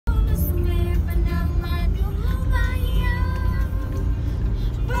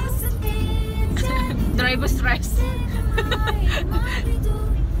driver stress.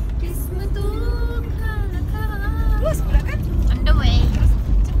 Bos pula kan? On the way.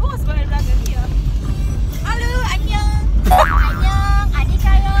 Bos pula belakang dia. Halo, annyeong. Annyeong, adik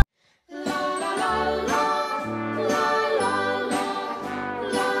kayo.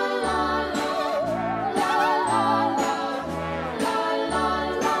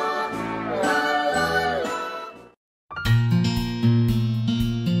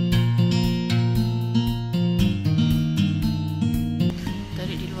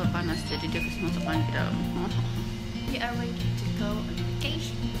 Tadi di luar panas, jadi dia kasih masuk angin ke dalam. We are ready to go on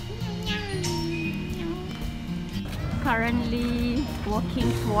vacation. Currently walking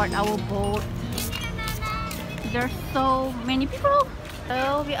toward our boat. There's so many people.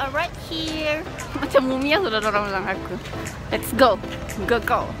 So we are right here. Macam mumia sudah orang bilang aku. Let's go, go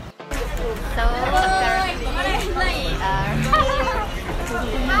go. So currently we are.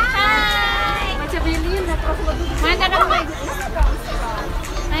 Hi. Macam alien atas batu. Mana ada main?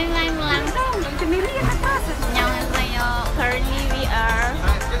 Main melangkang. Macam alien atas. Annyeonghaseyo. Currently we are.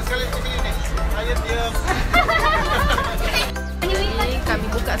 Jadi kami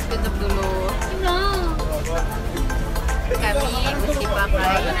buka sekejap dulu. Kami mesti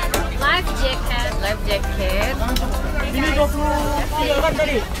pakai life jacket. Ini 20 kan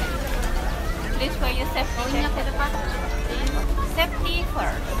tadi. Please for your safety ke depan. Safety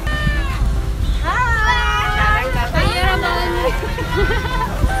first. Hai. Saya Ramon.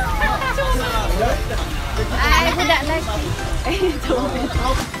 Hai budak lagi. Itu.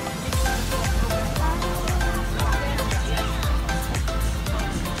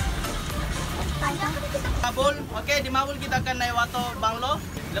 Mabul, oke di Mabul kita akan naik water banglo.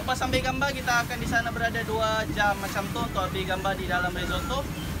 Lepas ambil gambar kita akan di sana berada 2 jam macam tu untuk ambil gambar di dalam resort tu.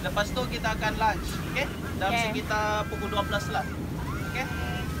 Lepas tu kita akan lunch, oke? Dalam sekitar pukul 12 lah, oke?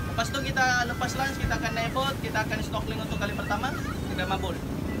 Lepas tu kita lepas lunch kita akan naik boat, kita akan snorkeling untuk kali pertama di Mabul,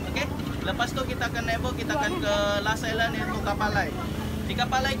 oke? Lepas tu kita akan naik boat, kita akan ke last island iaitu Kapalai. Di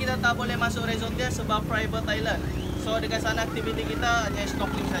Kapalai kita tak boleh masuk resort dia sebab private island. So dekat sana aktiviti kita hanya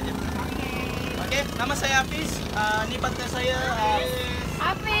snorkeling saja. Oke, nama saya Hafiz. Ni partner saya.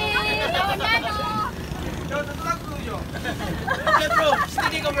 Hafiz, Leonardo. Oke bro,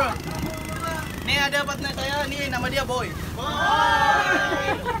 steady go bro. Ni ada partner saya, ni nama dia Boy.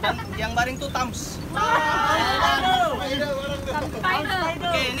 Dan yang baring tu Tams.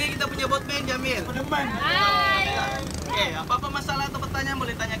 Oke, ini kita punya boatman Jamil. Hai. Oke, apa-apa masalah atau pertanyaan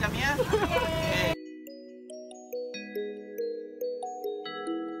boleh tanya kami ya. Oke.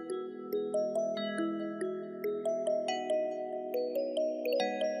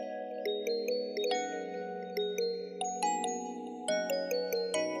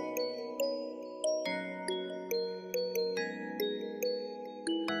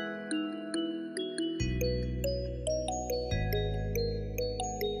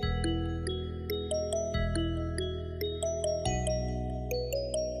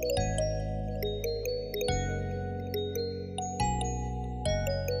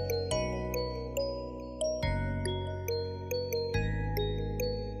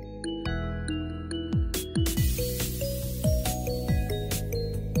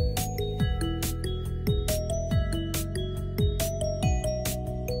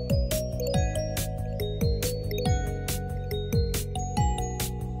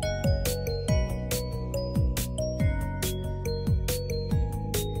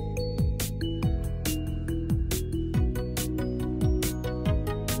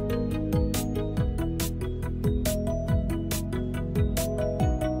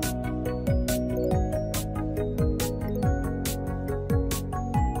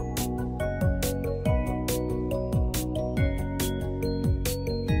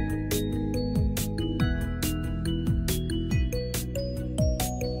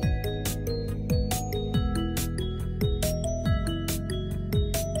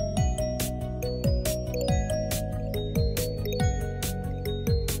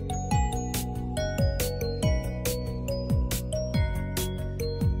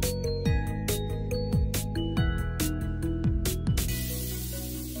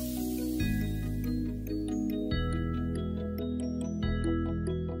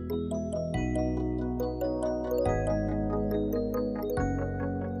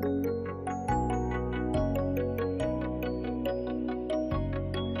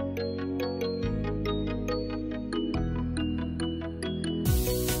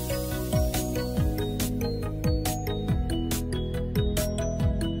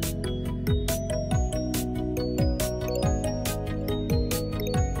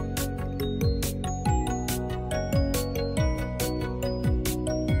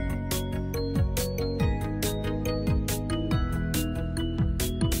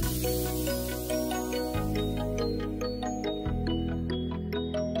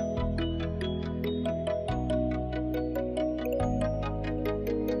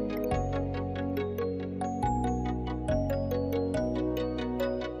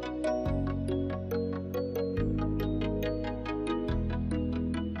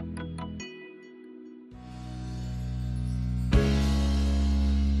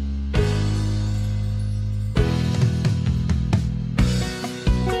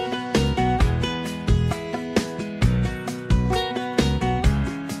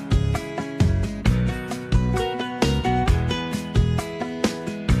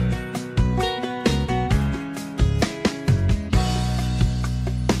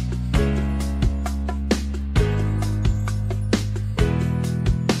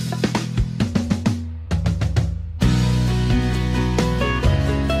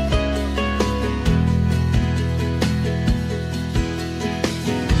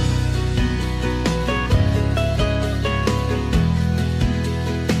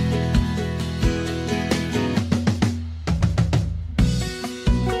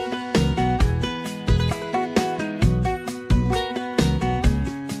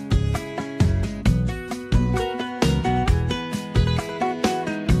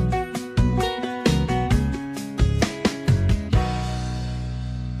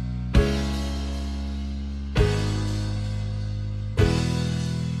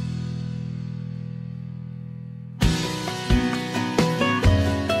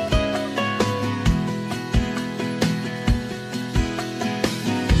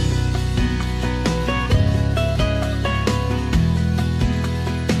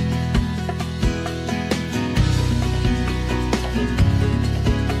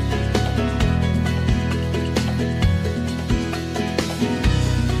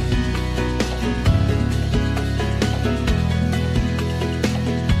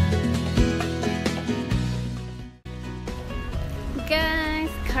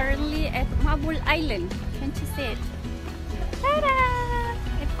 currently at Mabul Island. Can't you see it? Ta-da!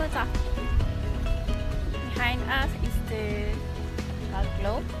 Behind us is the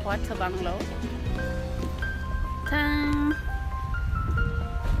bungalow, water bungalow. Tang.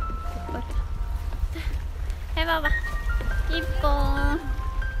 Hey Baba, Ipo,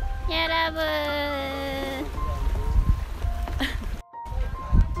 여러분.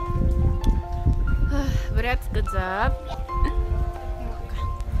 Berat sekejap.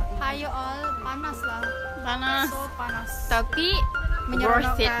 Ayo all, panas lah. Panas. So panas. Tapi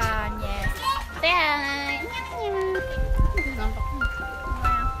worth it. Yes. Say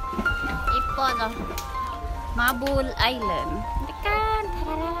Ipo tuh. Mabul Island. Dekat.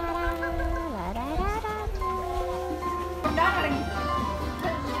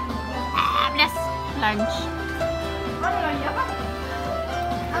 Belas lunch.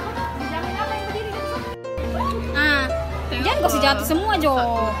 Jangan kasih jatuh semua Jo.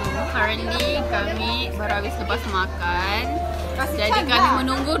 Currently kami baru habis lepas makan. Jadi kami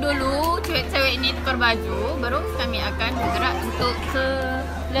menunggu dulu cewek-cewek ini tukar baju, baru kami akan bergerak untuk ke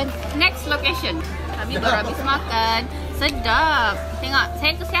next location. Kami baru habis makan, sedap. Tengok,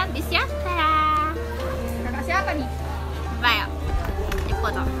 saya tu habis ya. Kakak siapa nih? Baik. Ipo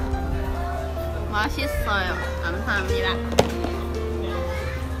tuh. 맛있어요. 감사합니다.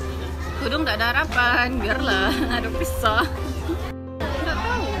 Kudung tak ada harapan, biarlah ada pisah. Tidak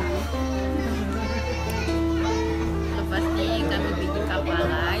tahu. Lepas ni kami pergi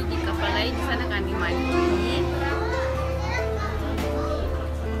Kapalai. Di Kapalai di sana kami mandi.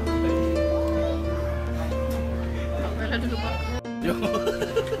 Tak boleh dulu Pak.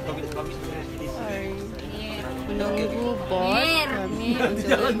 Menunggu bos kami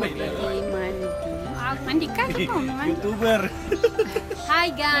untuk pergi mandi. Mandikan kau mandi. YouTuber. Hi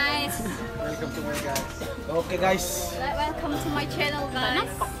guys. Welcome to my guys. Okay guys. Welcome to my channel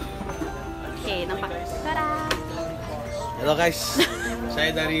guys. Okay, nampak. Tada. Halo guys.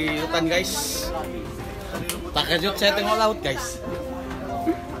 Saya dari hutan guys. Takjub saya tengok laut guys.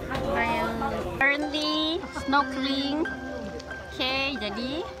 Currently snorkeling. Okay,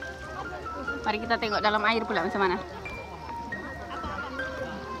 jadi mari kita tengok dalam air pula macam mana.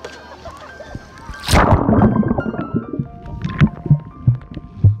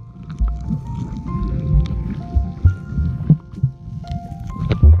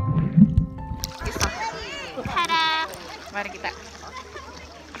 Mari kita.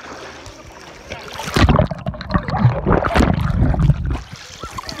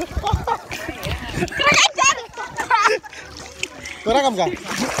 Kau rakam kah?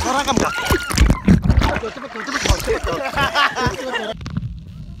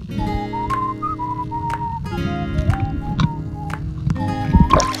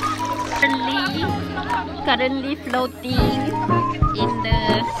 Currently floating in the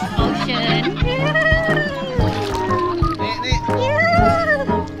ocean.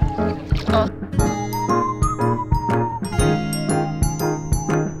 Oh.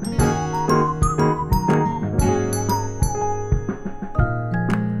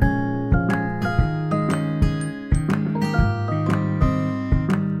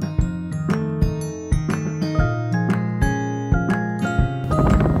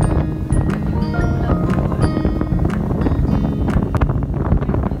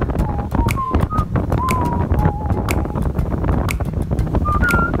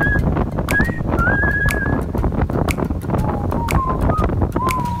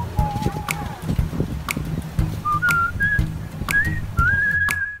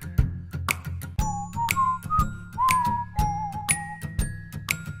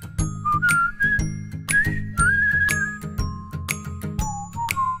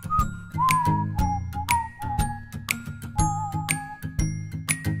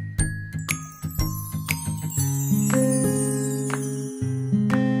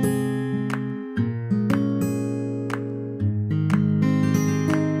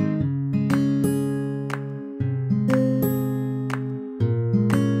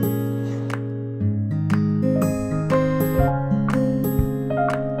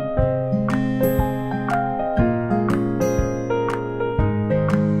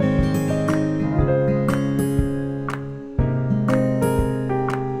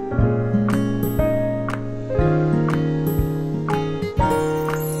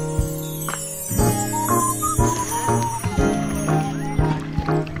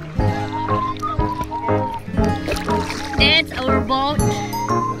 That's our boat.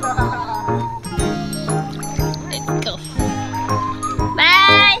 Let's go.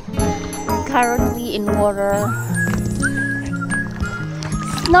 Bye. Currently in water.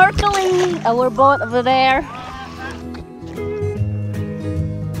 Snorkeling. Our boat over there.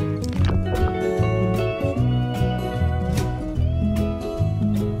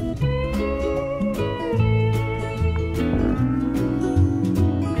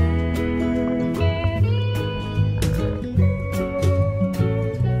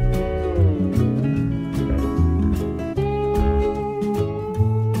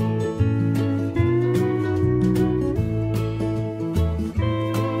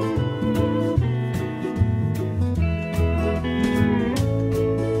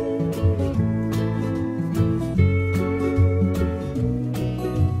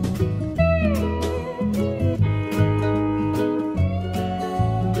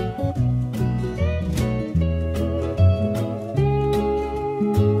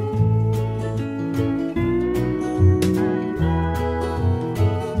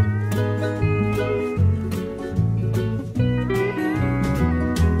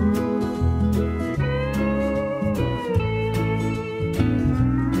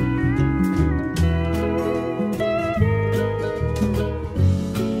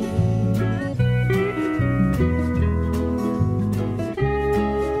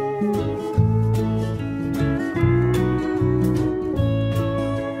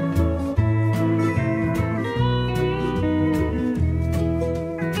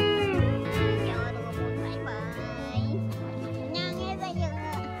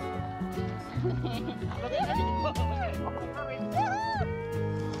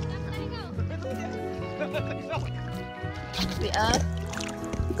 We are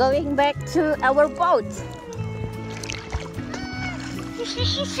going back to our boat.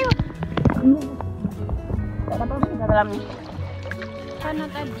 Tak ada apa-apa di dalam ni.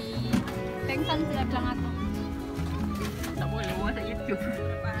 Karena tadi Tengsan sudah bilang aku tak boleh buat YouTube.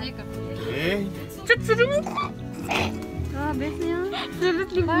 Cuk. Habisnya.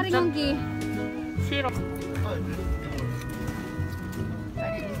 Mari Gongki. Sirop.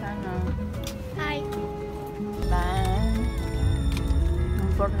 Tadi di sana. Hai. Dan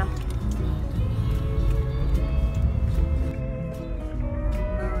Semporna.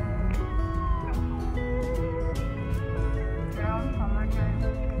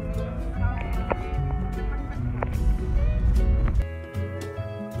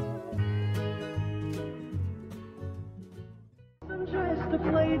 Tries to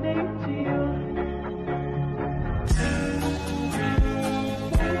play date to you.